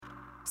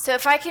So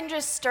if I can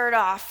just start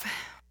off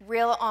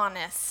real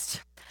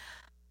honest,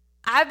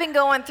 I've been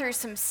going through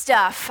some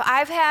stuff.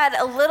 I've had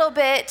a little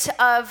bit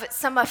of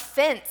some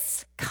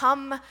offense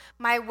come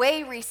my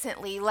way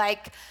recently,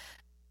 like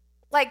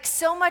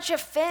so much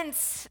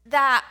offense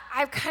that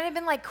I've kind of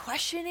been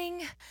questioning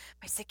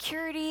my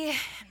security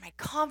and my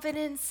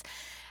confidence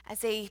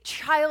as a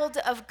child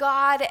of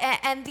God,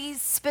 and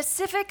these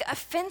specific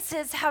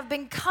offenses have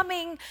been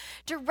coming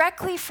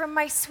directly from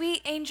my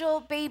sweet angel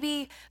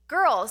baby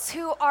girls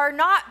who are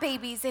not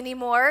babies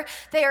anymore.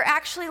 They are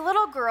actually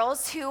little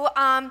girls who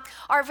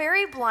are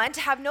very blunt,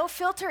 have no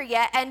filter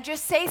yet, and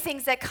just say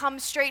things that come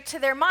straight to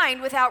their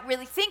mind without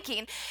really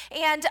thinking.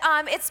 And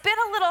it's been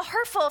a little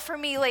hurtful for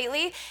me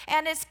lately,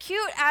 and as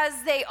cute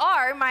as they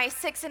are, my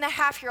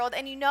 6.5-year-old,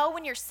 and you know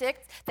when you're 6,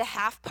 the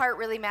half part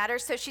really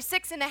matters. So she's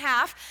 6.5.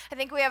 I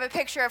think we have a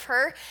picture of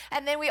her.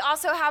 And then we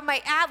also have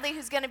my Adley,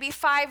 who's going to be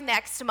 5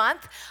 next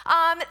month.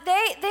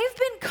 They've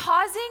been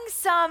causing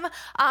some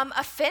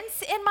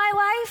offense in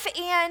my life,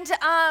 and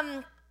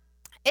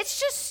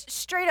it's just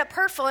straight up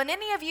hurtful. And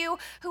any of you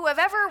who have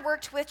ever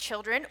worked with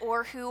children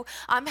or who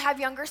have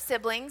younger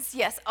siblings,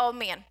 yes, oh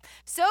man,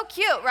 so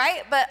cute,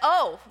 right? But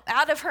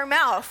out of her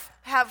mouth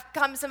have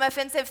come some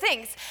offensive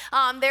things.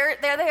 There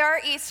they are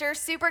at Easter,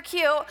 super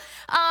cute.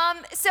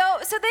 So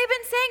they've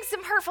been saying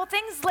some hurtful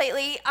things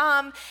lately,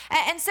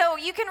 and so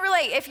you can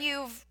relate if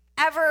you've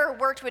ever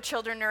worked with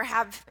children or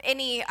have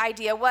any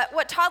idea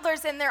what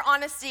toddlers in their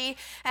honesty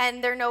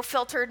and their no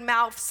filtered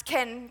mouths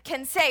can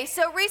say.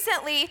 So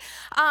recently,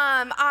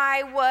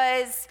 I'd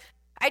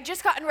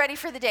just gotten ready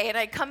for the day, and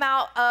I'd come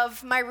out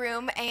of my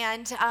room,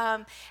 and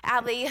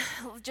Adley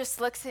just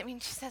looks at me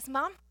and she says,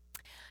 "Mom,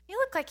 you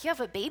look like you have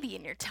a baby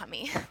in your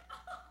tummy."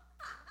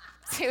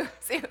 Super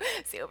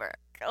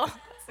cool.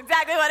 That's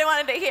exactly what I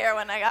wanted to hear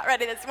when I got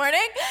ready this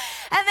morning.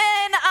 And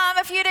then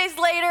a few days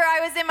later, I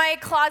was in my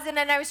closet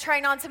and I was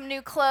trying on some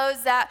new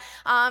clothes that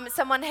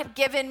someone had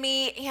given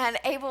me. And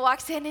Ava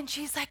walks in and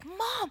she's like,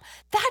 "Mom,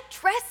 that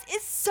dress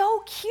is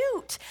so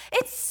cute.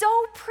 It's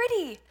so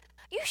pretty.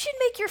 You should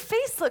make your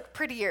face look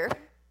prettier." Right,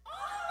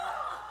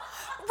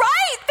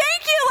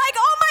 thank you.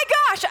 Oh my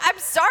gosh, I'm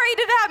sorry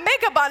to have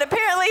makeup on.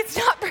 Apparently it's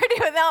not pretty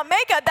without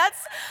makeup.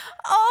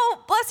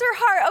 Bless her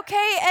heart,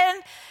 okay?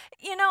 And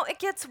it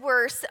gets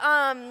worse.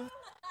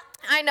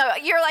 I know,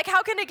 you're like,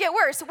 how can it get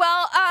worse?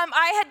 Well,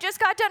 I had just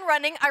got done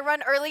running. I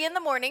run early in the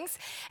mornings,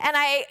 and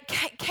I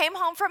came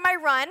home from my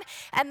run,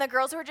 and the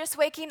girls were just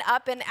waking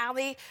up, and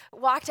Allie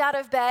walked out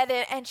of bed,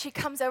 and she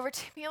comes over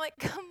to me like,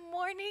 "Good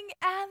morning,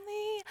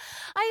 Allie.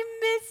 I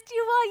missed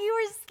you while you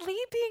were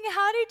sleeping.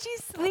 How did you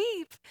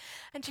sleep?"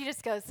 And she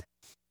just goes,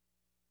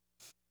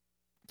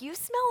 "You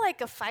smell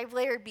like a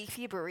 5-layer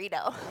beefy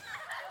burrito."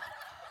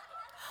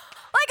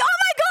 Oh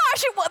my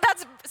gosh, well,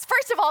 that's,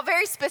 first of all,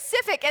 very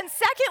specific. And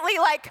secondly,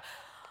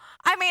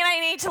 I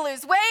need to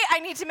lose weight. I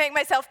need to make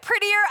myself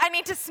prettier. I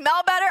need to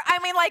smell better.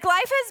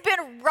 Life has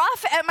been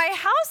rough at my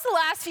house the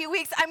last few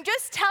weeks. I'm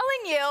just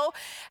telling you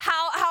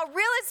how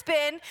real it's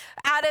been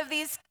out of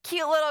these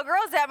cute little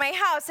girls at my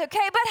house,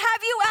 okay? But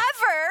have you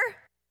ever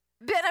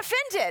been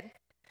offended?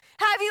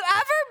 Have you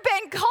ever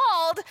been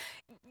called,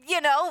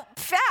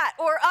 fat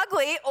or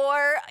ugly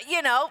or,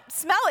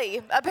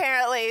 smelly,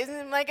 apparently,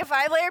 like a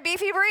 5-layer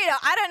beefy burrito?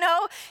 I don't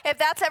know if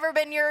that's ever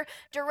been your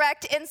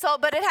direct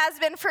insult, but it has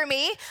been for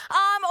me.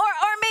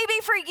 Or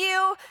maybe for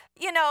you,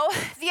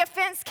 the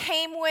offense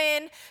came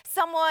when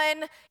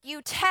someone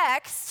you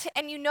text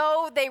and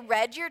they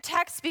read your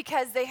text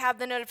because they have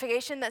the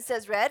notification that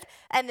says read,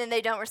 and then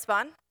they don't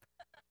respond.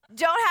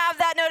 Don't have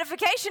that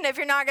notification if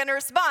you're not going to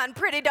respond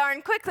pretty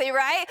darn quickly,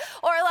 right?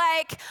 Or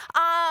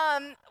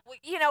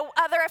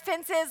other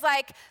offenses,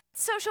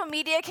 social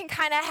media can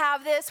kind of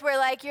have this where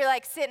you're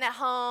sitting at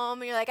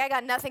home and you're I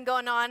got nothing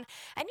going on,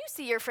 and you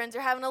see your friends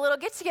are having a little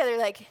get together,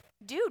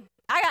 dude,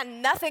 I got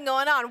nothing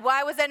going on.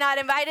 Why was I not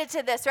invited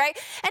to this, right?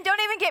 And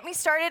don't even get me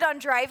started on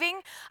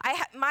driving.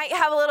 I might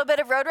have a little bit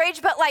of road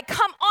rage, but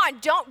come on,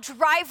 don't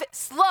drive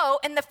slow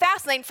in the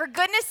fast lane. For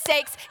goodness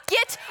sakes,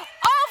 get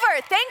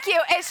over. Thank you.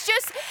 It's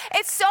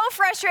so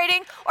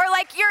frustrating. Or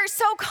you're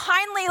so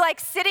kindly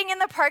sitting in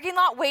the parking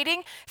lot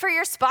waiting for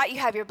your spot. You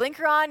have your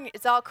blinker on.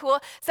 It's all cool.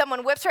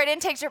 Someone whips right in,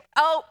 takes your,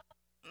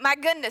 my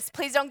goodness,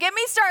 please don't get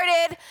me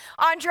started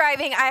on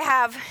driving. I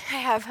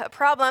have a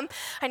problem.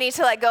 I need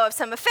to let go of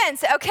some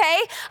offense, okay?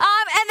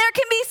 And there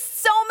can be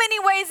so many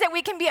ways that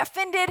we can be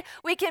offended.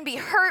 We can be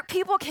hurt.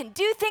 People can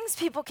do things.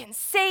 People can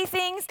say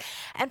things.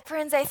 And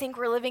friends, I think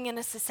we're living in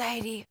a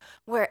society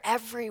where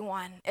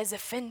everyone is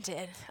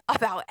offended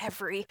about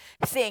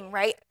everything,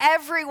 right?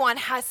 Everyone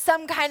has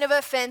some kind of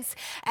offense.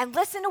 And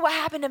listen to what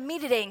happened to me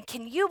today. And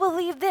can you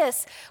believe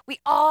this?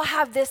 We all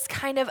have this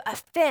kind of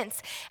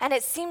offense. And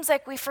it seems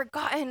like we've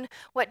forgotten forgotten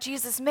what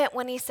Jesus meant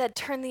when he said,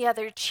 turn the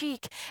other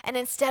cheek. And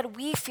instead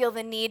we feel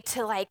the need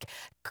to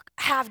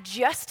have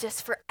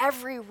justice for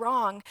every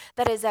wrong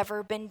that has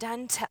ever been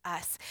done to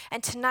us.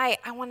 And tonight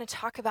I want to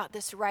talk about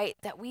this right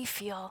that we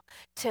feel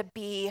to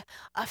be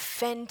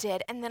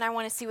offended. And then I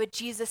want to see what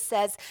Jesus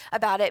says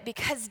about it,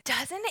 because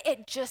doesn't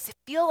it just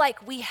feel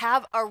like we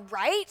have a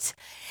right?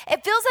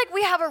 It feels like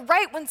we have a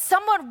right when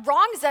someone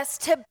wrongs us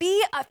to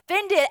be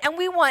offended, and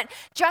we want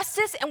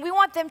justice, and we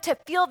want them to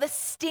feel the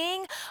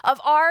sting of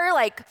our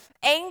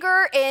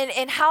anger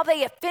and how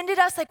they offended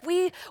us.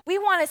 We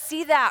want to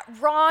see that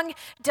wrong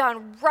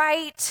done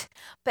right.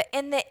 But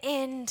in the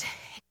end,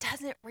 it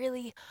doesn't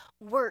really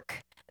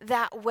work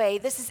that way.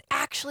 This is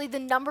actually the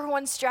number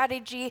one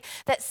strategy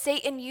that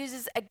Satan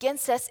uses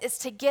against us, is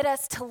to get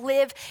us to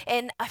live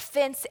in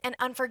offense and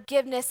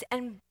unforgiveness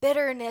and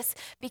bitterness,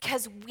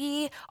 because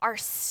we are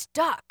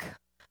stuck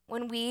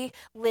when we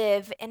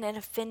live in an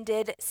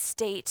offended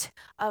state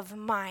of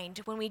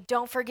mind. When we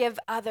don't forgive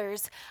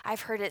others,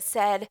 I've heard it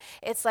said,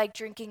 it's like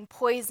drinking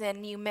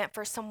poison you meant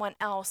for someone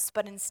else,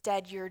 but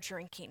instead you're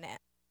drinking it.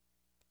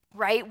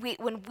 Right?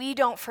 When we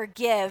don't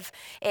forgive,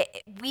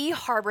 we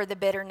harbor the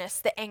bitterness,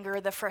 the anger,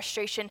 the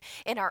frustration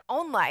in our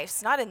own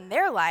lives, not in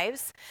their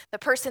lives. The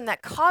person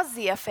that caused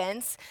the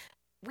offense,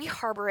 we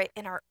harbor it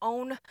in our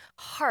own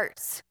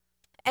hearts.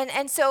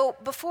 And so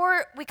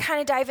before we kind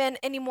of dive in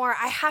anymore,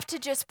 I have to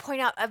just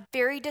point out a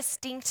very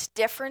distinct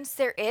difference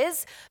there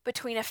is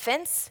between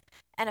offense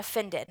and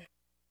offended.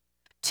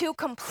 Two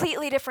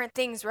completely different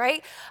things,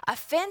 right?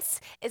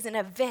 Offense is an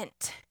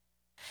event.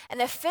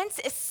 An offense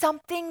is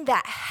something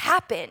that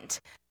happened,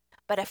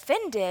 but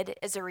offended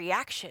is a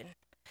reaction.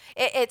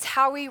 It's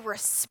how we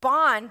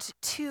respond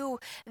to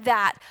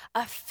that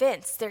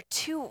offense. They're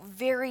two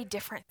very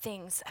different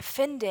things.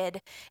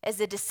 Offended is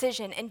a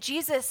decision. And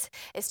Jesus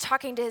is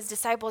talking to his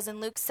disciples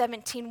in Luke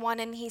 17:1,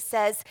 and he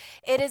says,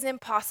 it is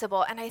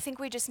impossible. And I think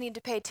we just need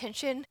to pay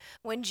attention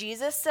when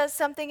Jesus says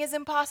something is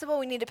impossible.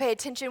 We need to pay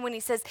attention when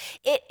he says,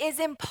 it is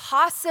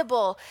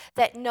impossible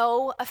that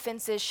no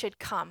offenses should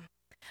come.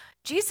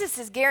 Jesus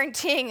is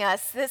guaranteeing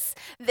us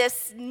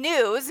this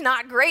news,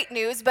 not great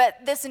news, but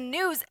this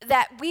news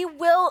that we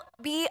will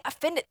be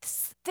offended.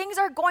 Things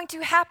are going to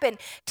happen.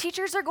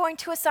 Teachers are going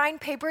to assign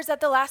papers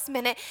at the last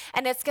minute,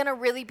 and it's going to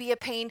really be a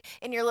pain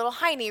in your little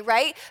hiney,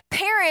 right?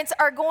 Parents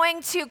are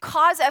going to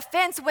cause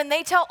offense when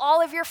they tell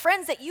all of your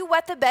friends that you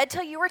wet the bed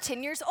till you were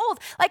 10 years old.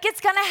 It's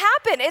going to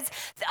happen.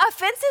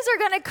 Offenses are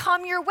going to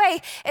come your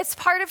way. It's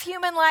part of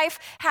human life,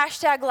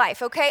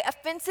 #life, okay?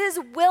 Offenses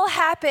will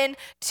happen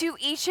to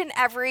each and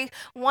every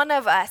one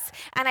of us.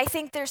 And I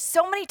think there's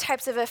so many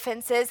types of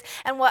offenses,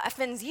 and what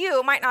offends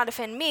you might not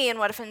offend me, and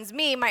what offends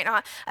me might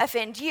not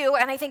offend you.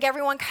 And I think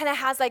everyone kind of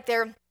has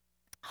their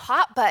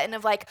hot button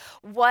of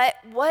what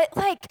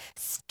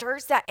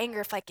stirs that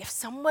anger. If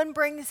someone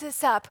brings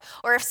this up,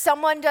 or if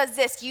someone does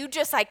this, you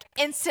just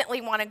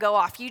instantly want to go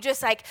off. You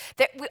just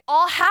we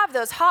all have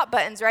those hot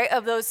buttons, right?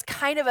 Of those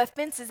kind of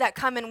offenses that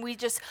come, and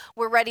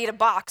we're ready to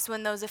box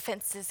when those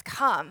offenses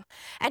come.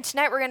 And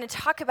tonight we're going to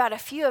talk about a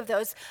few of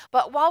those.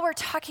 But while we're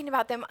talking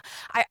about them,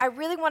 I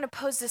really want to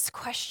pose this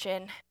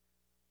question.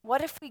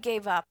 What if we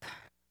gave up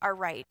our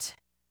right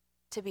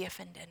to be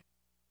offended?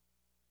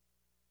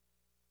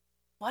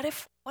 What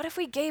if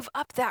we gave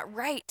up that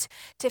right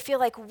to feel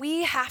like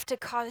we have to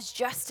cause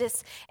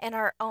justice in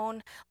our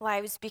own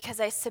lives? Because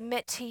I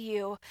submit to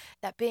you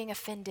that being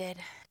offended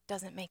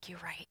doesn't make you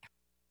right.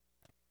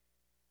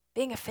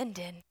 Being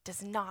offended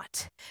does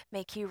not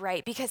make you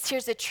right. Because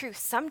here's the truth.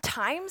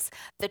 Sometimes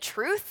the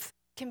truth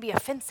can be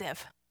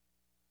offensive.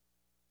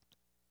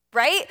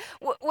 Right?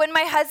 When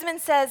my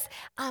husband says,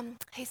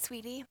 hey,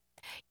 sweetie,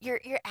 your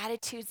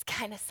attitude's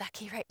kind of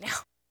sucky right now.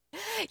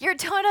 Your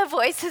tone of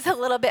voice is a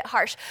little bit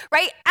harsh,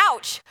 right?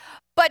 Ouch,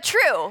 but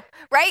true,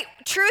 right?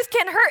 Truth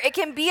can hurt. It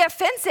can be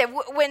offensive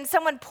when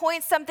someone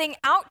points something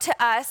out to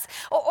us,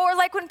 or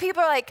when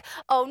people are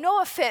oh,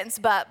 no offense,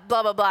 but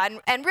blah, blah, blah.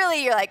 And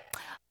really you're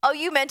oh,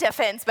 you meant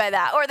offense by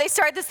that. Or they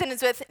start the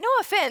sentence with no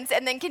offense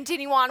and then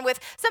continue on with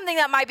something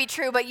that might be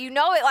true, but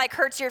it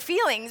hurts your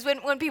feelings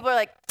when people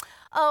are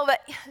oh,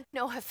 but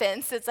no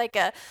offense. It's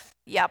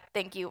yep,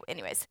 thank you.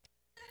 Anyways.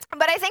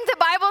 But I think the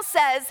Bible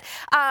says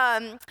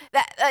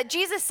that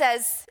Jesus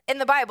says in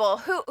the Bible,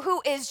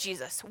 who is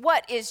Jesus?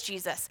 What is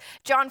Jesus?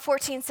 John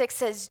 14:6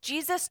 says,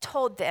 Jesus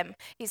told them,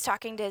 he's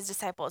talking to his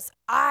disciples,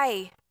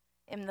 I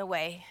am the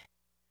way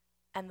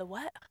and the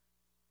what?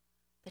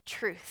 The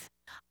truth.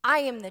 I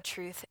am the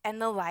truth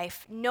and the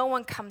life. No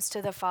one comes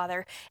to the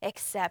Father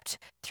except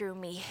through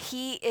me.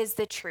 He is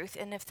the truth.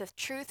 And if the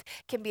truth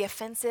can be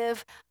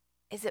offensive,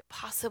 is it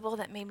possible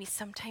that maybe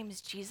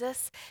sometimes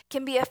Jesus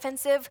can be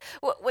offensive?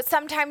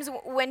 Sometimes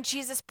when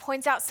Jesus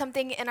points out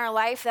something in our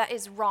life that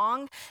is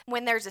wrong,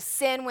 when there's a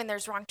sin, when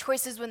there's wrong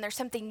choices, when there's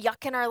something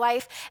yuck in our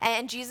life,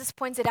 and Jesus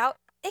points it out,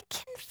 it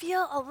can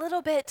feel a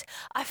little bit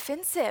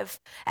offensive.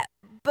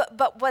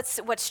 But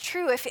what's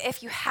true,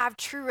 if you have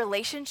true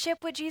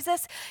relationship with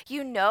Jesus,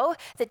 you know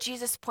that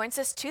Jesus points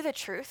us to the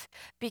truth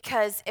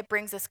because it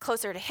brings us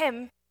closer to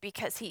him,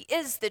 because he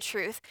is the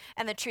truth,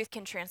 and the truth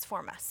can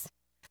transform us.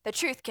 The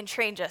truth can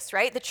change us,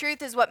 right? The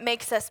truth is what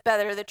makes us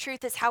better. The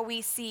truth is how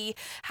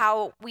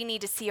we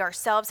need to see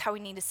ourselves, how we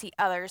need to see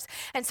others.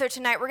 And so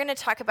tonight we're going to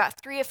talk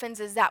about 3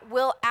 offenses that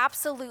will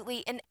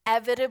absolutely,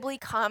 inevitably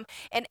come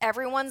in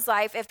everyone's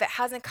life. If it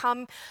hasn't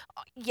come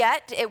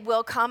yet, it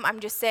will come. I'm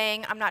just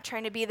saying, I'm not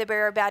trying to be the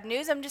bearer of bad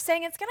news. I'm just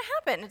saying it's going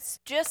to happen. It's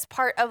just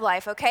part of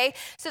life, okay?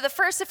 So the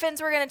first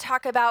offense we're going to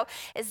talk about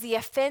is the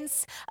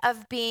offense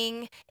of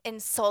being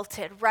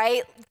insulted,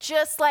 right?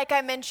 Just like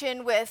I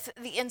mentioned with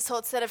the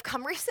insults that have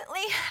come recently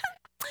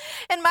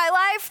in my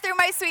life through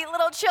my sweet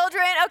little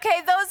children.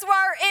 Okay, those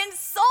were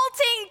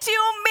insulting to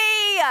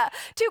me,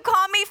 to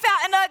call me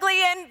fat and ugly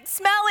and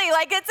smelly,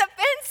 like it's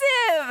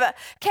offensive.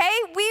 Okay,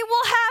 we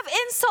will have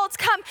insults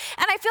come,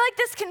 and I feel like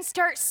this can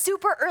start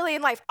super early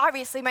in life.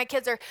 Obviously, my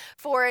kids are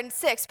 4 and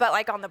 6, but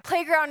like on the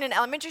playground in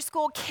elementary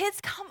school, kids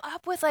come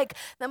up with like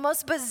the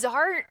most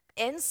bizarre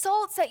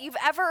insults that you've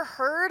ever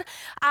heard.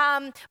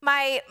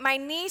 My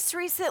niece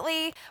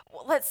recently,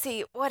 let's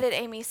see, what did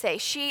Amy say?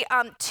 She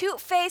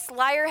toot-faced,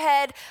 liar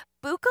head,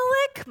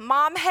 Bukalik,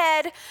 mom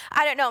head,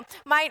 I don't know.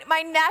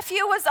 My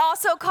nephew was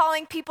also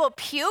calling people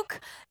puke,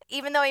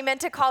 even though he meant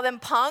to call them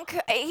punk.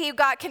 He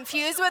got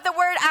confused with the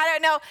word. I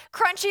don't know.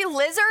 Crunchy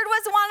lizard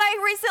was one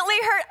I recently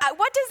heard.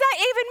 What does that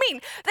even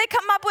mean? They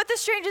come up with the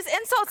strangest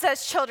insults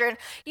as children.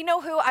 You know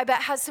who I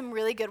bet has some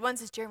really good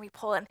ones is Jeremy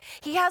Pullen.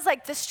 He has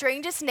like the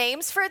strangest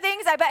names for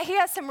things. I bet he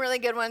has some really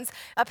good ones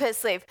up his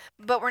sleeve.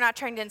 But we're not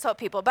trying to insult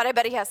people, but I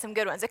bet he has some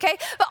good ones, okay?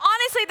 But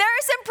honestly, there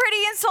are some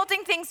pretty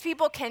insulting things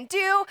people can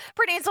do,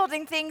 pretty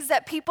insulting things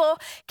that people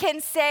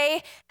can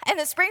say. And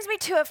this brings me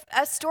to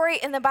a story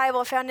in the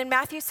Bible found in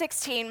Matthew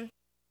 16.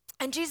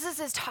 And Jesus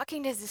is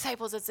talking to his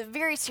disciples. It's a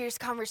very serious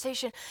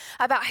conversation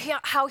about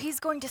how he's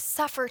going to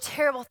suffer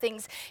terrible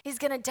things. He's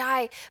going to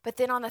die, but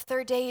then on the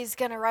 3rd day, he's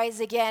going to rise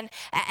again.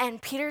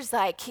 And Peter's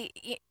like,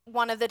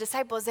 one of the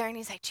disciples there, and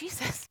he's like,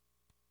 Jesus,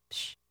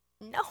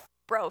 no.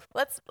 Bro,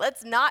 let's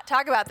not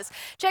talk about this.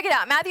 Check it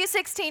out, Matthew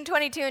 16,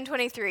 22 and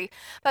 23.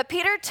 But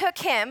Peter took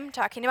him,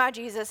 talking about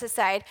Jesus,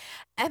 aside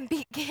and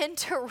began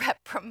to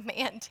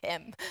reprimand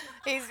him.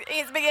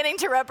 He's beginning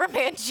to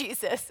reprimand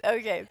Jesus.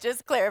 Okay,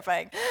 just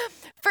clarifying.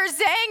 For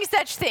saying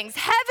such things.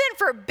 Heaven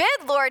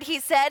forbid, Lord, he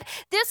said,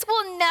 this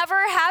will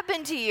never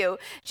happen to you.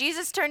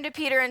 Jesus turned to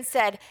Peter and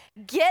said,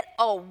 get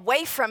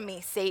away from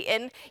me,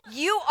 Satan.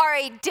 You are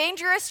a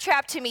dangerous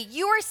trap to me.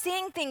 You are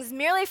seeing things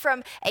merely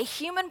from a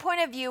human point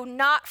of view,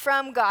 not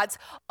from God's.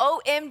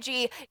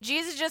 OMG,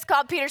 Jesus just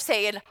called Peter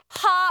Satan.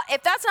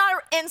 If that's not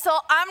an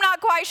insult, I'm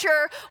not quite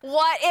sure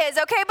what is,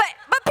 okay? But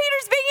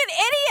Peter's being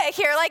an idiot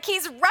here, like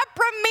he's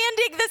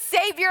reprimanding the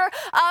Savior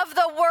of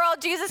the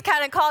world. Jesus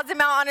kind of calls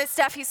him out on his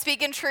stuff. He's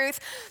speaking truth.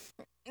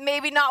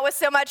 Maybe not with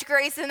so much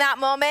grace in that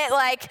moment,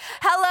 like,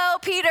 hello,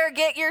 Peter,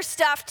 get your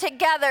stuff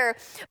together.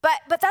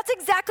 But that's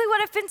exactly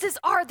what offenses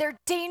are. They're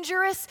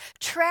dangerous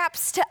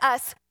traps to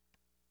us.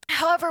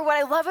 However, what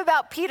I love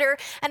about Peter,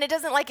 and it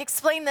doesn't like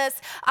explain this,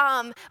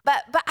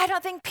 but I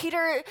don't think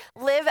Peter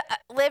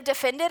lived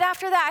offended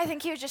after that. I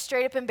think he was just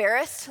straight up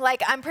embarrassed.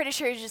 Like, I'm pretty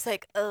sure he's just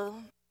like, oh,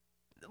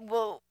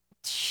 well,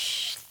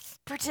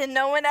 pretend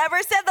no one ever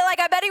said that. Like,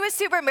 I bet he was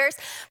super embarrassed.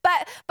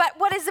 But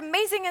what is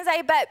amazing is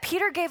I bet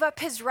Peter gave up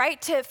his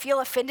right to feel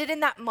offended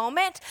in that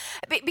moment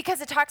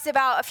because it talks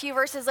about a few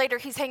verses later,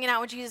 he's hanging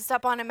out with Jesus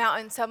up on a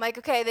mountain. So I'm like,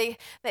 okay,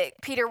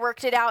 Peter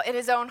worked it out in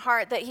his own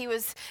heart that he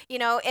was,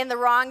 in the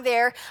wrong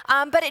there.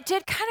 But it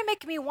did kind of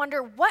make me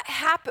wonder what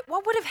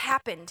would have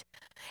happened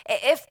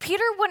if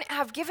Peter wouldn't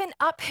have given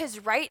up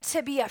his right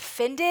to be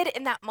offended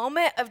in that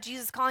moment of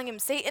Jesus calling him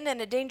Satan and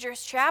a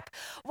dangerous trap.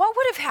 What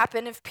would have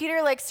happened if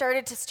Peter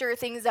started to stir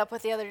things up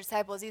with the other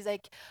disciples? He's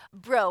like,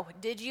 bro,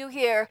 did you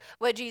hear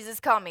what Jesus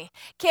called me?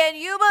 Can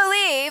you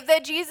believe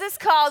that Jesus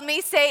called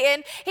me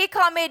Satan? He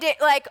called me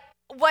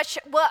what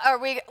are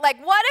we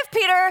like? What if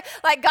Peter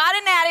got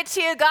an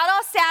attitude, got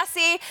all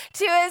sassy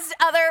to his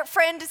other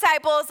friend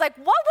disciples? Like,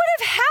 what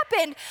would have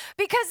happened?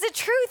 Because the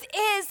truth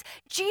is,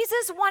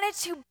 Jesus wanted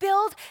to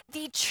build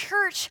the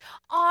church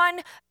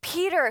on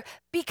Peter.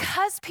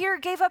 Because Peter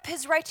gave up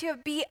his right to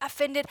be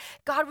offended,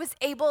 God was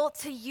able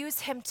to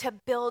use him to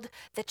build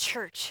the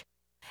church.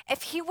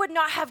 If he would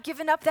not have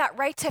given up that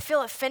right to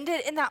feel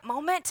offended in that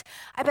moment,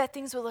 I bet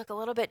things would look a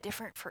little bit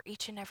different for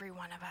each and every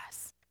one of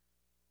us.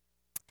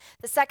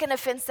 The second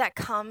offense that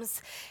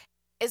comes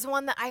is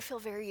one that I feel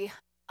very,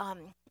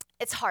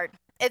 it's hard.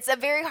 It's a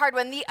very hard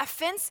one. The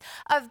offense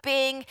of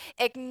being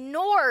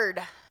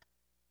ignored.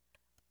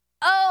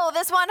 Oh,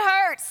 this one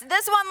hurts.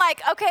 This one,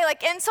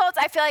 insults,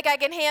 I feel like I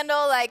can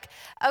handle.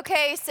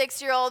 Okay,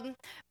 6-year-old,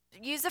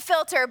 use a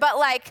filter. But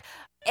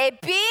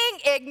it being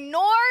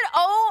ignored,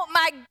 oh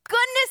my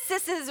goodness,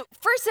 this is,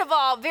 first of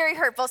all, very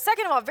hurtful.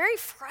 Second of all, very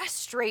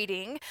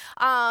frustrating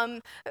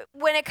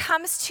when it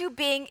comes to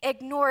being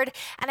ignored.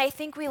 And I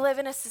think we live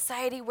in a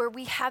society where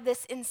we have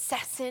this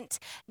incessant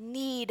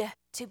need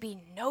to be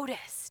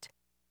noticed.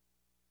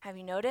 Have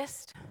you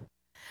noticed?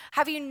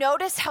 Have you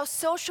noticed how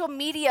social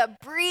media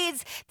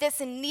breeds this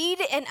need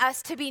in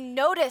us to be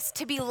noticed,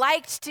 to be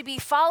liked, to be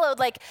followed?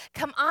 Like,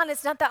 come on,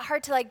 it's not that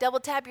hard to like double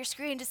tap your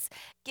screen. Just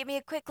give me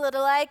a quick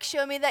little like,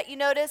 show me that you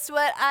noticed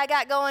what I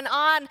got going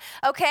on,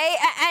 okay?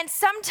 And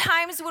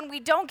sometimes when we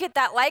don't get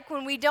that like,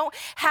 when we don't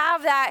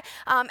have that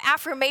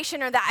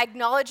affirmation or that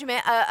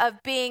acknowledgement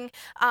of being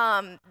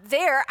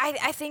there,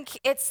 I think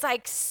it's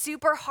like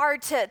super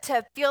hard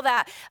to feel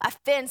that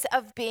offense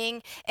of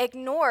being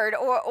ignored.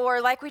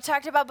 Or like we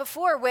talked about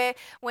before,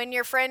 when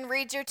your friend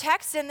reads your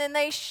text and then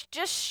they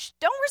just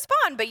don't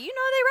respond, but you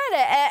know they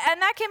read it.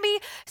 And that can be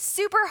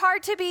super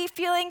hard to be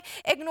feeling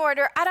ignored.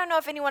 Or I don't know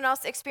if anyone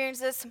else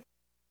experienced this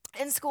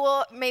in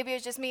school. Maybe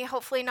it's just me,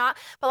 hopefully not.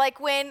 But like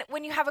when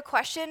you have a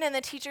question and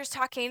the teacher's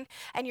talking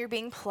and you're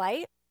being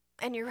polite,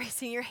 and you're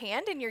raising your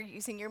hand and you're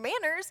using your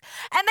manners,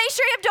 and they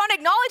straight up don't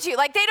acknowledge you.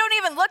 Like they don't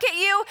even look at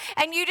you,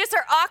 and you just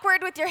are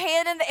awkward with your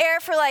hand in the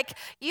air for like,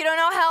 you don't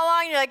know how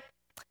long. You're like,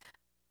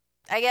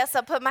 I guess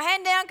I'll put my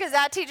hand down because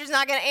that teacher's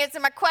not going to answer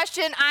my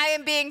question. I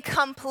am being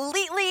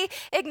completely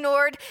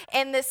ignored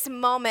in this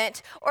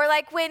moment. Or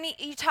like when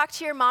you talk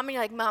to your mom and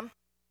you're like, Mom,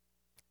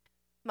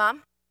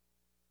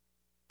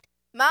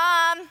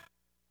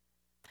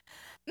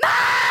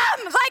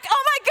 like,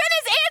 oh my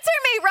goodness, answer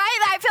me, right?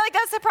 I feel like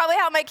that's probably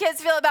how my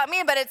kids feel about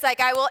me, but it's like,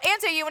 I will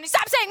answer you when you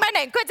stop saying my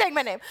name, quit saying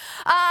my name.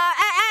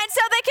 And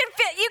so you can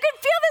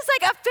feel this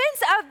like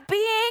offense of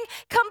being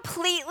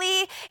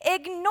completely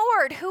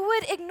ignored. Who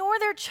would ignore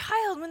their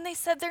child when they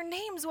said their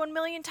names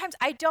 1,000,000 times?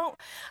 I don't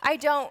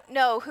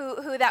know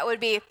who that would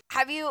be.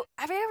 Have you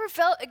ever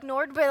felt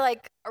ignored by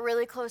like a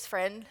really close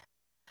friend?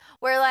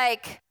 Where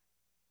like,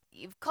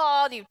 you've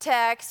called, you've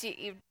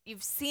texted,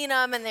 you've seen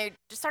them, and they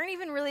just aren't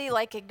even really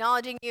like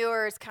acknowledging you,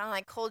 or it's kind of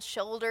like cold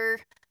shoulder.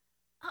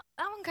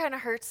 That one kind of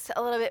hurts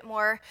a little bit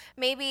more.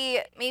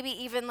 Maybe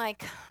even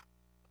like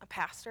a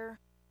pastor.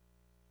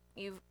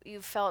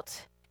 You've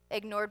felt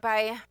ignored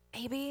by.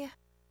 Maybe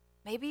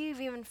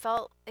you've even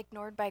felt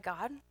ignored by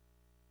God.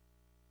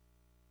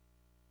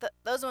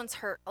 Those ones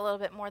hurt a little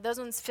bit more. Those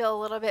ones feel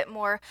a little bit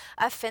more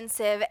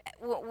offensive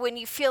when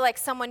you feel like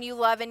someone you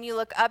love and you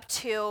look up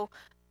to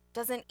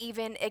doesn't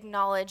even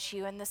acknowledge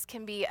you, and this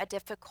can be a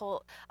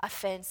difficult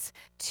offense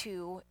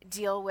to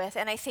deal with.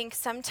 And I think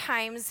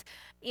sometimes,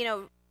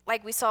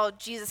 like we saw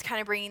Jesus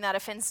kind of bringing that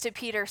offense to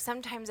Peter,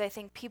 sometimes I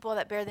think people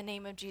that bear the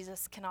name of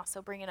Jesus can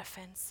also bring an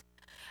offense.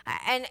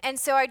 And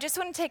so I just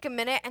want to take a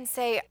minute and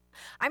say,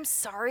 I'm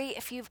sorry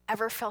if you've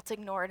ever felt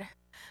ignored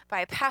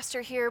by a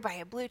pastor here, by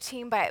a blue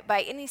team,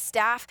 by any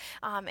staff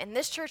in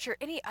this church or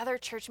any other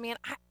church. Man,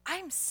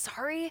 I'm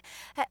sorry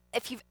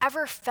if you've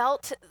ever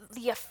felt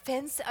the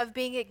offense of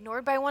being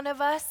ignored by one of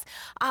us.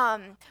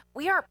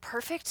 We aren't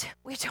perfect.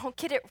 We don't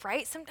get it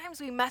right. Sometimes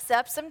we mess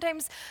up.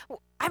 Sometimes,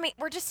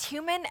 we're just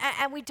human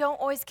and we don't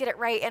always get it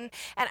right. And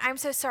I'm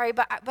so sorry,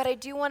 but I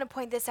do want to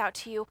point this out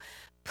to you.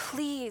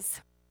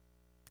 Please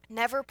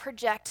never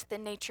project the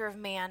nature of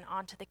man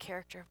onto the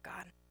character of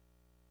God.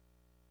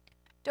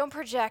 Don't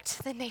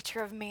project the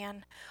nature of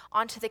man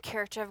onto the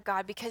character of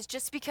God, because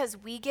just because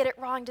we get it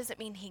wrong doesn't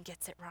mean he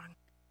gets it wrong,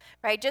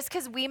 right? Just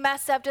because we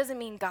mess up doesn't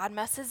mean God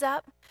messes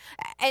up.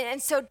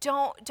 And so I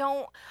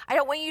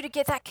don't want you to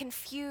get that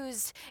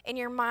confused in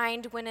your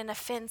mind when an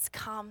offense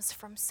comes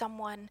from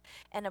someone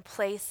in a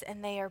place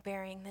and they are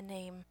bearing the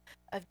name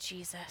of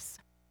Jesus.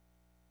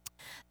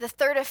 The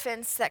third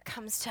offense that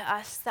comes to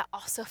us that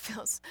also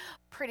feels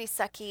pretty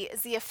sucky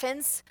is the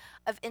offense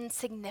of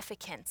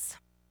insignificance.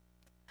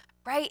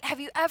 Right? Have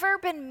you ever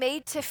been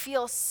made to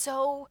feel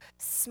so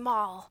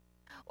small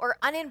or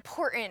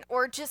unimportant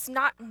or just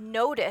not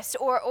noticed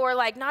or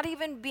like not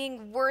even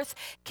being worth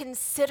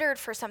considered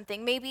for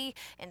something? Maybe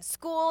in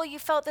school you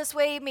felt this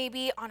way,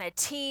 maybe on a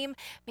team,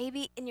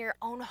 maybe in your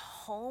own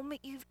home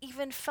you've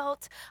even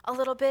felt a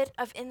little bit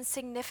of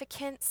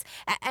insignificance.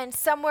 And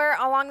somewhere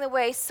along the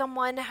way,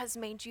 someone has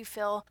made you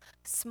feel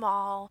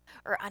small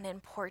or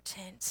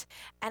unimportant.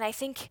 And I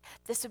think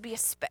this would be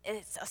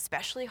it's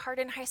especially hard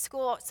in high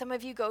school. Some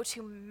of you go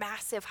to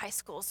massive high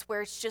schools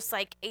where it's just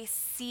like a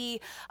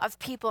sea of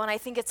people, and I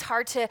think it's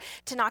hard to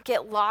not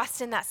get lost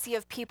in that sea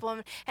of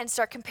people and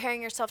start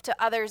comparing yourself to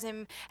others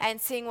and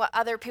seeing what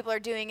other people are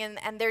doing,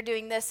 and they're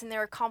doing this and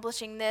they're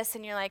accomplishing this,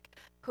 and you're like,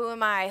 who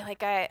am I?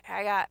 Like I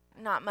got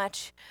not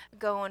much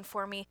going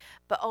for me.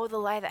 But oh, the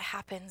lie that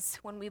happens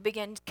when we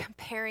begin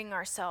comparing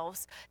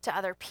ourselves to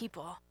other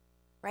people.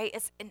 Right?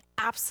 It's an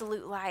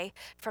absolute lie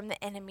from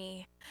the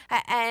enemy.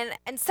 And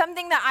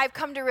something that I've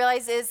come to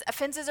realize is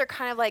offenses are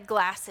kind of like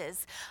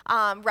glasses,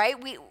 right?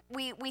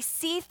 We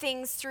see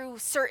things through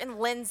certain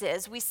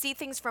lenses. We see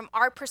things from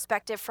our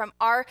perspective, from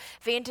our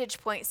vantage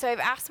point. So I've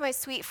asked my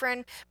sweet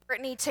friend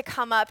Brittany to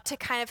come up to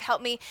kind of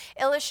help me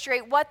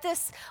illustrate what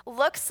this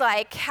looks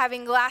like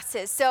having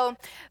glasses. So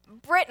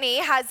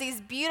Brittany has these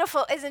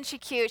beautiful, isn't she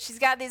cute? She's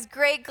got these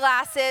great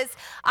glasses.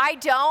 I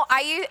don't.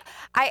 I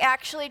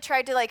actually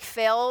tried to like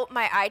fail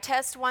my eye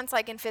test once,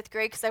 like in 5th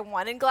grade, because I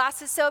wanted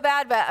glasses so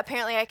bad, but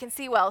apparently I can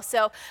see well,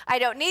 so I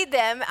don't need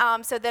them.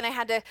 So then I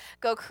had to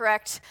go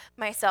correct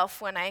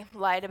myself when I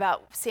lied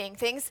about seeing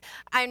things.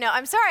 I know,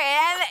 I'm sorry.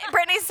 And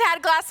Brittany's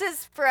had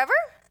glasses forever?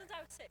 Since I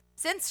was 6.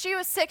 Since she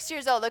was 6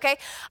 years old, okay?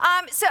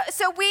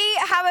 So we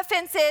have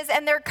fences,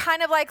 and they're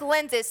kind of like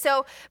lenses.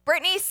 So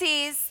Brittany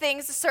sees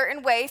things a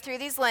certain way through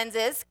these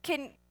lenses.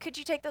 Could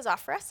you take those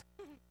off for us?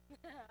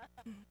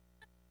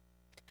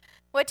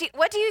 What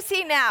do you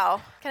see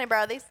now? Can I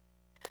borrow these?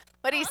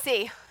 What do you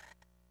see?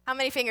 How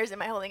many fingers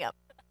am I holding up?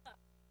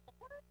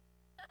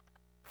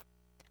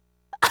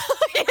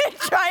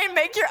 Try and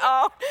make your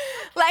own.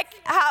 Like,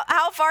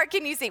 how far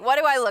can you see? What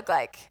do I look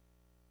like?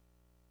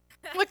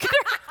 Look at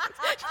her.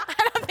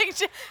 I don't think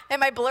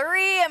am I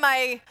blurry? Am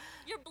I?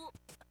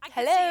 I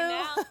can Hello?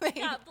 see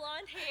you now. You got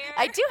blonde hair.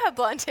 I do have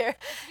blonde hair.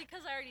 It's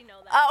because I already know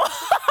that.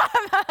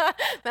 Oh,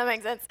 that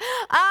makes sense.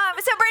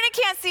 So Brandon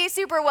can't see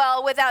super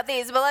well without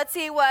these, but let's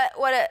see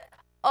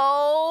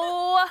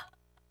oh,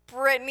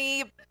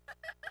 Brittany.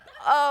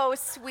 Oh,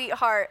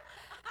 sweetheart.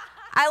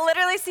 I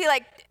literally see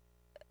like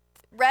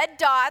red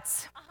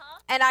dots,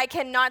 and I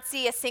cannot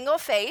see a single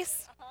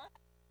face.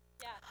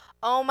 Yeah.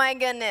 Oh my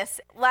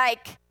goodness.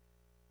 Like,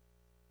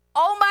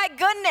 oh my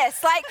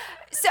goodness. Like,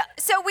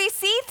 so we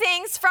see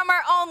things from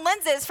our own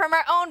lenses, from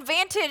our own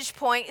vantage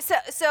point.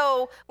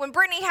 So when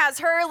Brittany has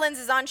her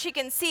lenses on, she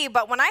can see,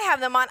 but when I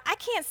have them on, I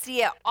can't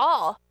see at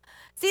all.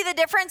 See the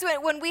difference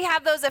when we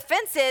have those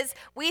offenses,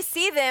 we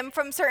see them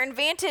from certain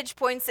vantage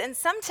points, and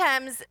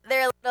sometimes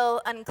they're a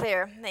little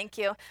unclear. Thank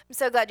you. I'm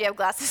so glad you have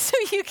glasses so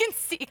you can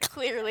see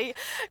clearly.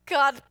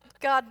 God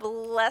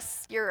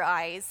bless your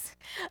eyes.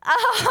 And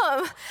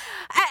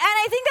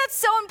I think that's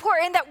so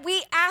important that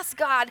we ask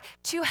God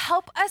to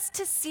help us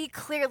to see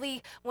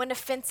clearly when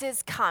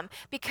offenses come,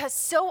 because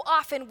so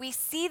often we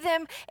see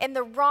them in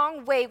the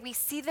wrong way. We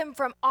see them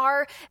from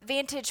our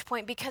vantage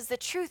point, because the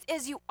truth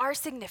is you are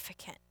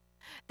significant.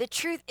 The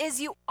truth is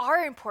you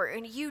are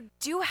important. You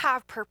do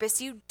have purpose.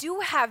 You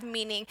do have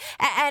meaning.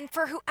 And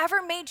for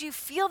whoever made you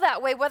feel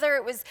that way, whether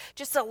it was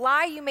just a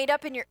lie you made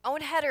up in your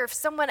own head, or if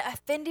someone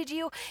offended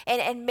you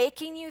and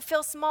making you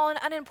feel small and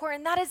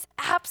unimportant, that is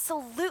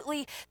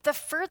absolutely the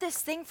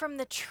furthest thing from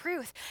the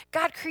truth.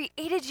 God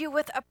created you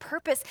with a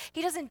purpose.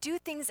 He doesn't do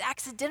things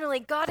accidentally.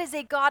 God is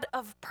a God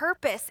of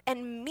purpose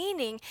and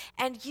meaning,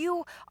 and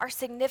you are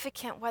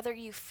significant whether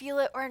you feel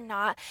it or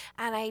not.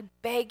 And I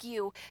beg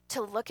you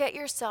to look at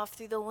yourself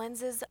through the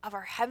lenses of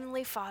our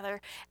Heavenly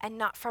Father and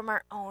not from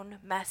our own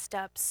messed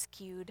up,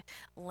 skewed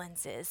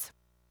lenses.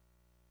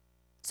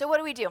 So what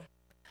do we do?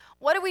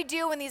 What do we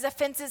do when these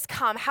offenses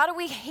come? How do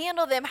we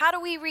handle them? How do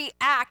we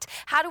react?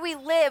 How do we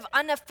live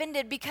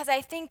unoffended? Because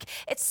I think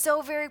it's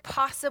so very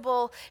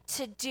possible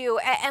to do.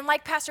 And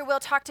like Pastor Will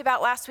talked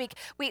about last week,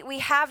 we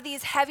have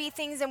these heavy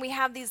things and we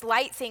have these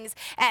light things,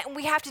 and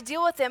we have to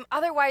deal with them.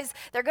 Otherwise,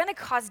 they're going to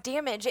cause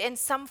damage in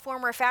some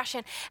form or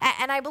fashion.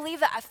 And I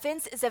believe that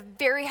offense is a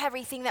very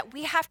heavy thing that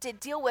we have to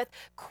deal with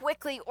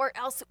quickly, or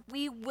else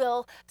we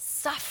will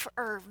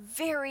suffer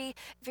very,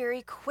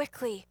 very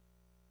quickly.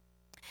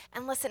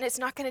 And listen, it's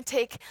not going to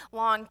take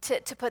long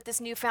to put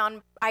this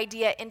newfound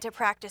idea into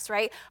practice,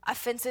 right?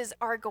 Offenses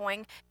are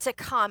going to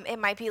come. It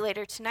might be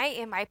later tonight.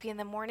 It might be in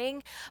the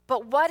morning.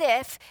 But what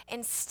if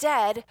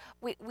instead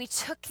we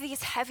took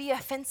these heavy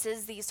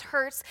offenses, these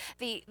hurts,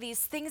 these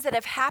things that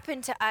have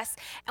happened to us,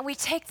 and we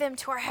take them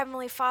to our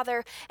Heavenly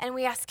Father and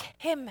we ask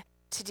Him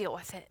to deal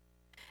with it.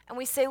 And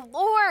we say,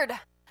 Lord,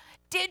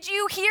 did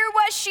you hear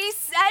what she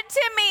said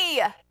to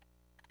me?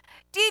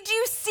 Did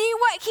you see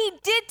what he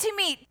did to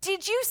me?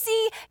 Did you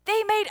see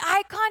they made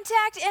eye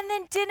contact and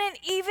then didn't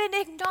even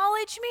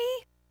acknowledge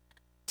me?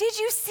 Did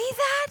you see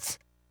that?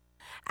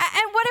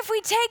 And what if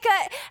we take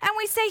and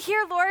we say,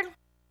 here, Lord,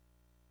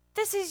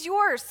 this is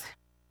yours.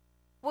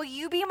 Will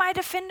you be my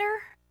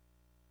defender?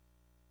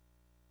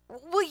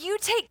 Will you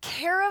take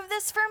care of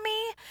this for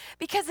me?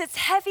 Because it's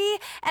heavy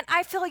and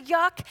I feel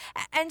yuck.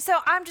 And so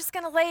I'm just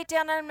going to lay it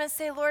down and I'm going to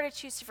say, Lord, I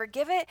choose to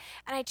forgive it.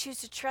 And I choose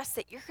to trust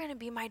that you're going to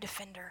be my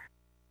defender.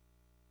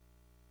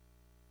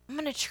 I'm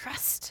going to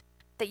trust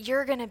that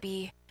you're going to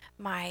be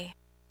my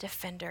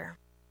defender.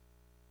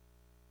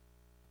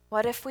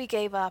 What if we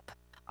gave up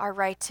our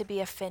right to be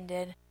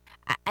offended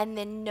and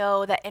then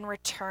know that in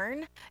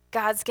return,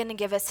 God's going to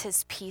give us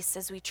his peace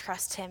as we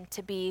trust him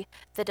to be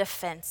the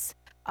defense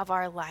of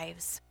our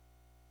lives?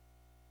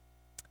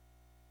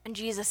 And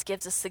Jesus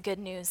gives us the good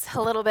news.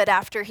 A little bit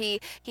after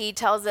he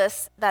tells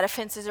us that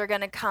offenses are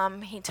going to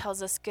come, he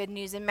tells us good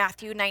news. In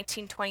Matthew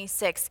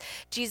 19:26,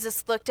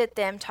 Jesus looked at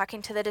them,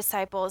 talking to the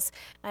disciples,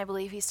 and I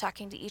believe he's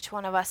talking to each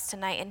one of us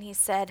tonight, and he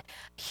said,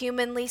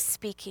 humanly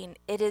speaking,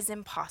 it is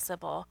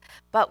impossible,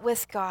 but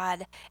with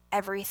God,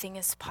 everything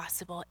is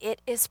possible. It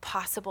is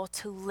possible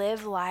to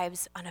live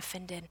lives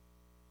unoffended.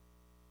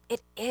 It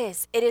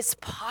is. It is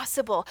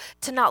possible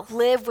to not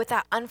live with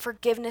that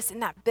unforgiveness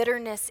and that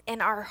bitterness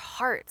in our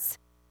hearts.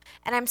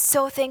 And I'm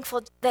so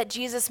thankful that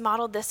Jesus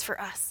modeled this for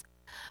us.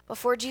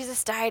 Before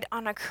Jesus died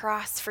on a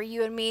cross for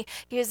you and me,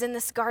 he was in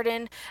this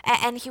garden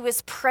and he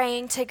was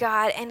praying to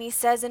God. And he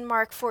says in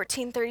Mark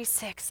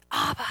 14:36,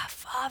 Abba,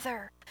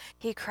 Father,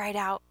 he cried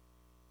out.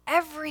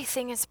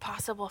 Everything is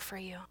possible for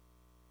you.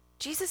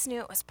 Jesus knew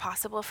it was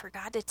possible for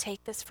God to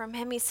take this from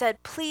him. He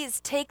said,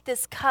 please take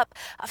this cup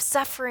of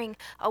suffering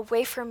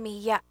away from me,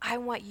 yet I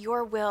want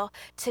your will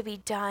to be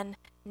done,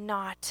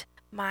 not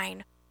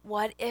mine.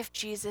 What if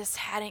Jesus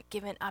hadn't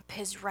given up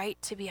his right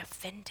to be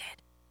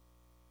offended?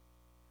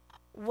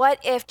 What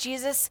if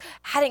Jesus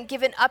hadn't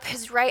given up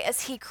his right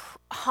as he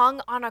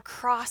hung on a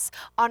cross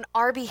on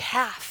our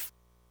behalf?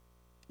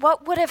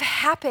 What would have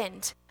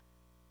happened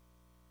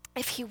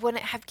if he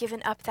wouldn't have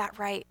given up that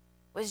right?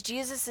 Was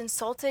Jesus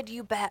insulted?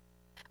 You bet.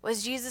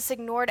 Was Jesus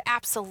ignored?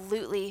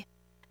 Absolutely.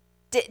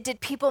 Did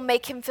people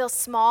make him feel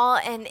small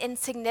and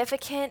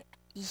insignificant?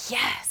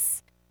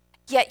 Yes.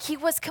 Yet he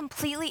was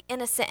completely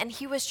innocent and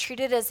he was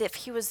treated as if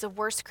he was the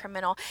worst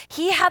criminal.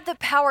 He had the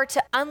power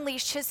to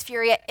unleash his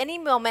fury at any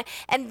moment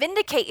and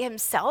vindicate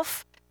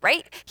himself,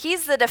 right?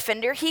 He's the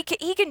defender. He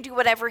can do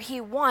whatever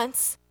he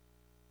wants.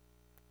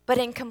 But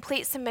in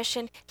complete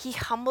submission, he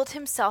humbled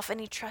himself and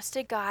he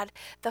trusted God,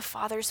 the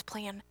Father's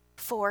plan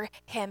for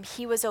him.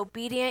 He was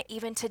obedient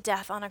even to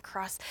death on a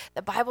cross.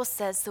 The Bible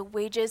says the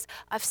wages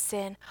of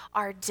sin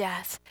are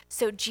death.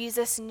 So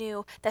Jesus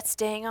knew that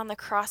staying on the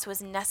cross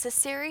was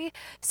necessary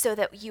so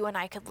that you and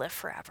I could live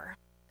forever.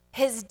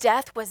 His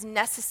death was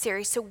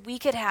necessary so we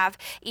could have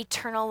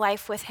eternal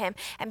life with him.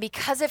 And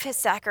because of his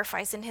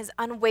sacrifice and his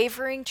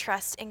unwavering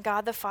trust in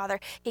God the Father,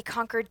 he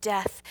conquered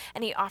death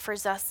and he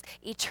offers us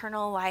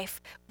eternal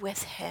life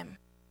with him.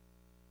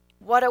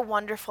 What a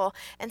wonderful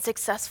and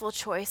successful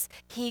choice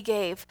he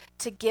gave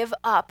to give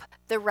up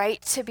the right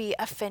to be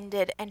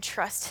offended and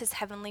trust his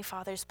heavenly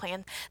Father's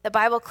plan. The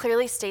Bible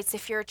clearly states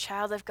if you're a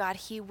child of God,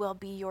 he will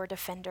be your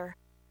defender.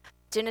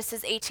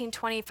 Genesis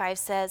 18:25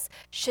 says,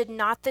 should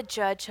not the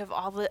judge of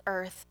all the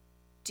earth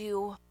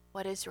do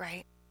what is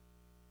right?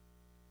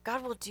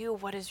 God will do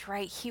what is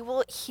right. He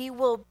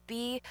will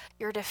be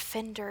your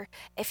defender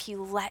if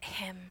you let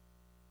him.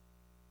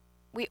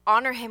 We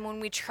honor him when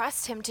we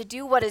trust him to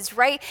do what is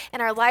right in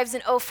our lives.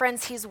 And oh,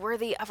 friends, he's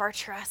worthy of our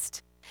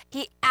trust.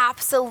 He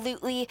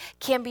absolutely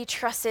can be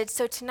trusted.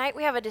 So tonight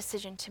we have a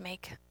decision to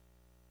make.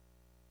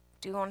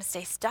 Do we want to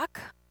stay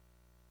stuck?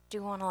 Do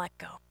we want to let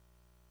go?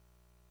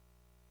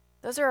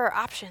 Those are our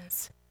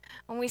options.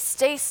 When we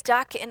stay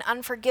stuck in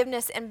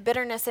unforgiveness and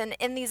bitterness and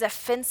in these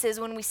offenses,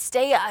 when we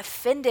stay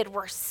offended,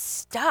 we're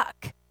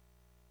stuck.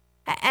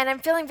 And I'm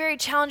feeling very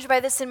challenged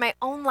by this in my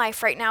own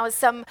life right now, as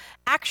some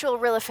actual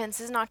real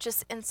offenses, not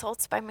just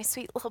insults by my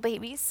sweet little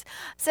babies.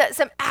 So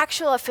some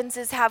actual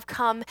offenses have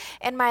come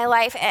in my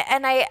life,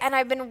 and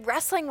I've been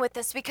wrestling with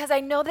this because I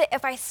know that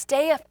if I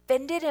stay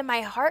offended in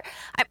my heart,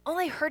 I'm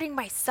only hurting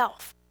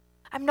myself.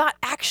 I'm not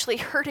actually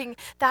hurting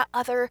that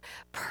other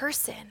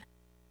person.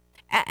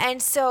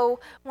 And so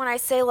when I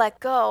say let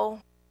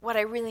go, what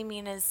I really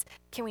mean is,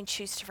 can we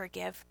choose to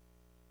forgive?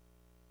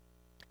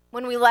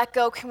 When we let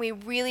go, can we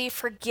really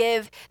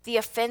forgive the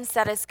offense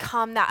that has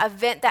come, that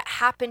event that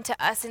happened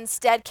to us?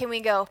 Instead, can we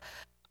go,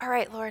 all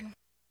right, Lord,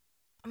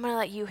 I'm going to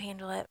let you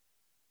handle it.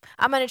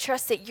 I'm going to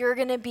trust that you're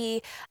going to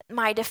be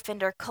my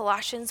defender.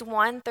 Colossians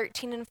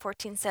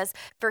 1:13-14 says,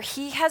 for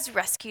he has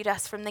rescued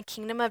us from the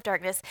kingdom of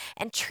darkness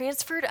and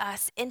transferred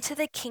us into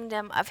the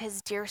kingdom of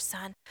his dear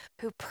Son,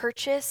 who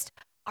purchased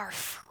our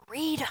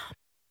freedom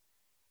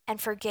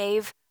and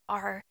forgave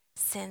our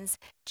sins.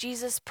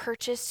 Jesus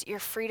purchased your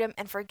freedom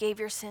and forgave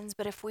your sins,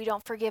 but if we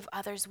don't forgive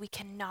others, we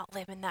cannot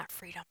live in that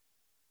freedom.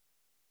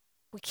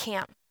 We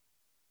can't.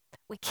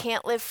 We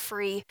can't live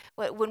free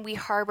when we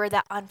harbor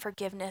that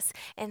unforgiveness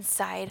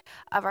inside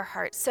of our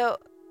hearts. So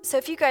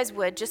if you guys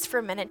would, just for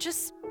a minute,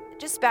 just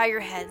bow your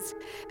heads,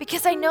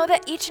 because I know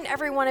that each and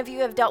every one of you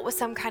have dealt with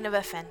some kind of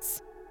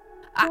offense.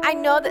 I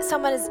know that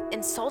someone has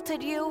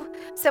insulted you,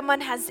 someone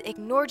has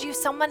ignored you,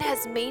 someone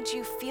has made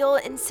you feel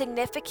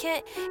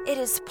insignificant. It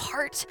is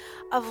part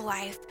of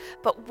life.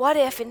 But what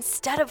if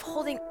instead of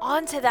holding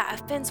on to that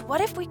offense,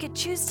 what if we could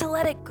choose to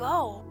let it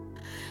go?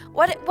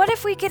 What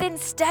if we could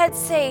instead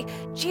say,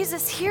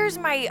 Jesus, here's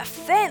my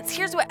offense,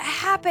 here's what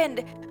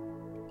happened.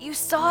 You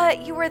saw it,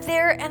 you were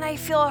there, and I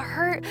feel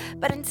hurt,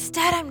 but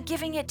instead I'm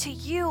giving it to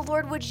you.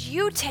 Lord, would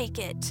you take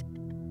it?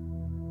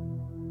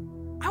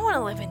 I want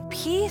to live in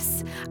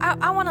peace.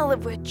 I want to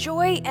live with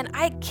joy, and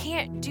I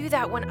can't do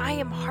that when I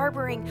am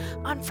harboring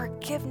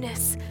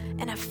unforgiveness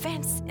and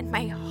offense in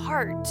my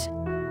heart.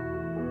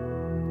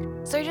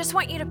 So I just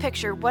want you to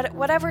picture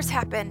whatever's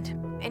happened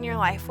in your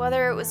life,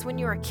 whether it was when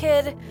you were a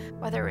kid,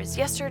 whether it was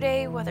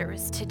yesterday, whether it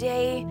was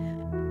today.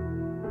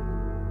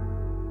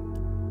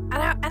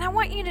 And I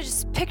want you to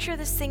just picture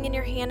this thing in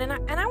your hand, and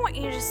I want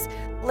you to just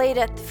lay it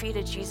at the feet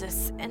of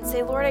Jesus and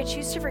say, Lord, I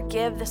choose to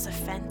forgive this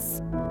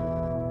offense.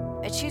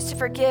 I choose to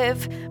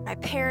forgive my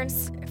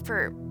parents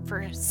for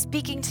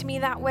speaking to me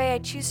that way. I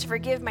choose to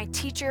forgive my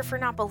teacher for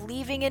not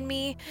believing in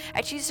me.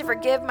 I choose to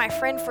forgive my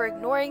friend for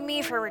ignoring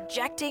me, for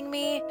rejecting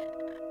me.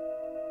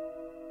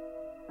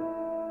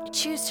 I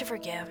choose to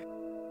forgive.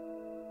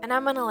 And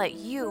I'm going to let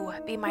you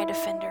be my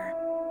defender.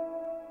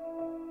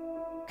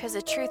 Because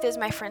the truth is,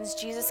 my friends,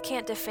 Jesus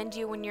can't defend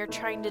you when you're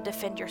trying to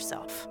defend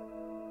yourself.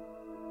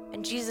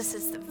 And Jesus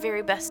is the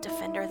very best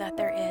defender that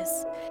there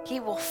is.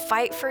 He will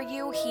fight for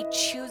you. He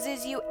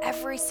chooses you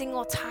every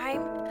single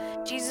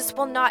time. Jesus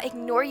will not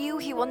ignore you.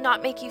 He will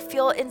not make you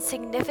feel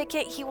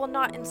insignificant. He will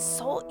not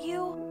insult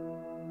you.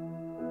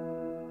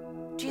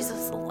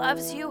 Jesus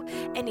loves you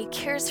and he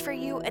cares for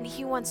you and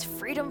he wants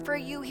freedom for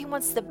you. He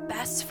wants the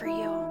best for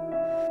you.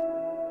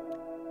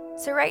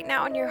 So right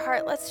now in your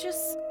heart, let's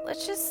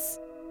just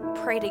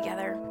pray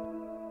together.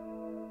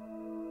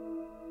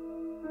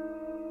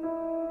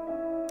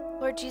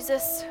 Lord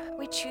Jesus,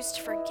 we choose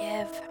to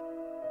forgive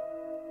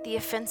the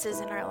offenses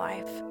in our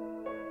life.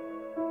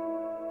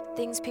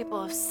 Things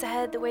people have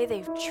said, the way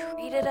they've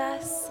treated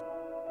us.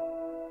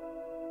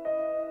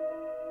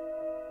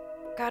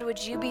 God,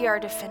 would you be our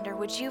defender?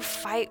 Would you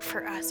fight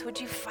for us?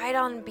 Would you fight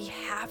on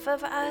behalf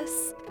of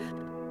us?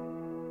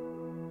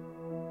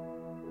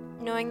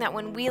 Knowing that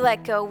when we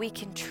let go, we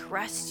can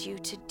trust you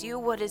to do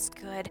what is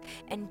good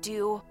and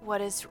do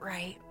what is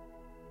right.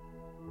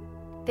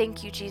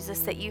 Thank you, Jesus,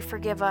 that you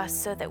forgive us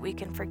so that we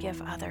can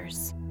forgive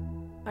others.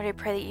 Lord, I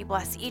pray that you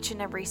bless each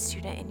and every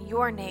student in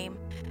your name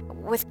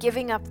with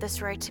giving up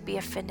this right to be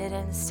offended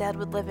and instead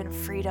would live in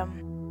freedom.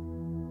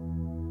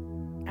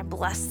 I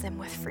bless them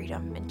with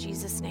freedom. In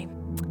Jesus' name,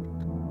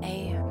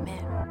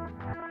 amen.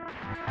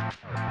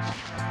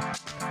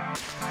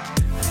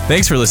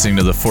 Thanks for listening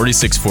to the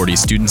 4640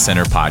 Student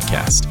Center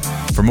podcast.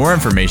 For more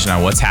information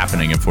on what's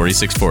happening in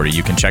 4640,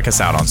 you can check us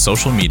out on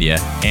social media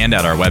and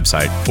at our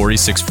website,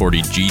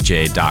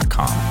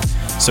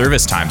 4640gj.com.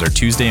 Service times are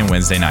Tuesday and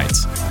Wednesday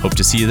nights. Hope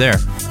to see you there.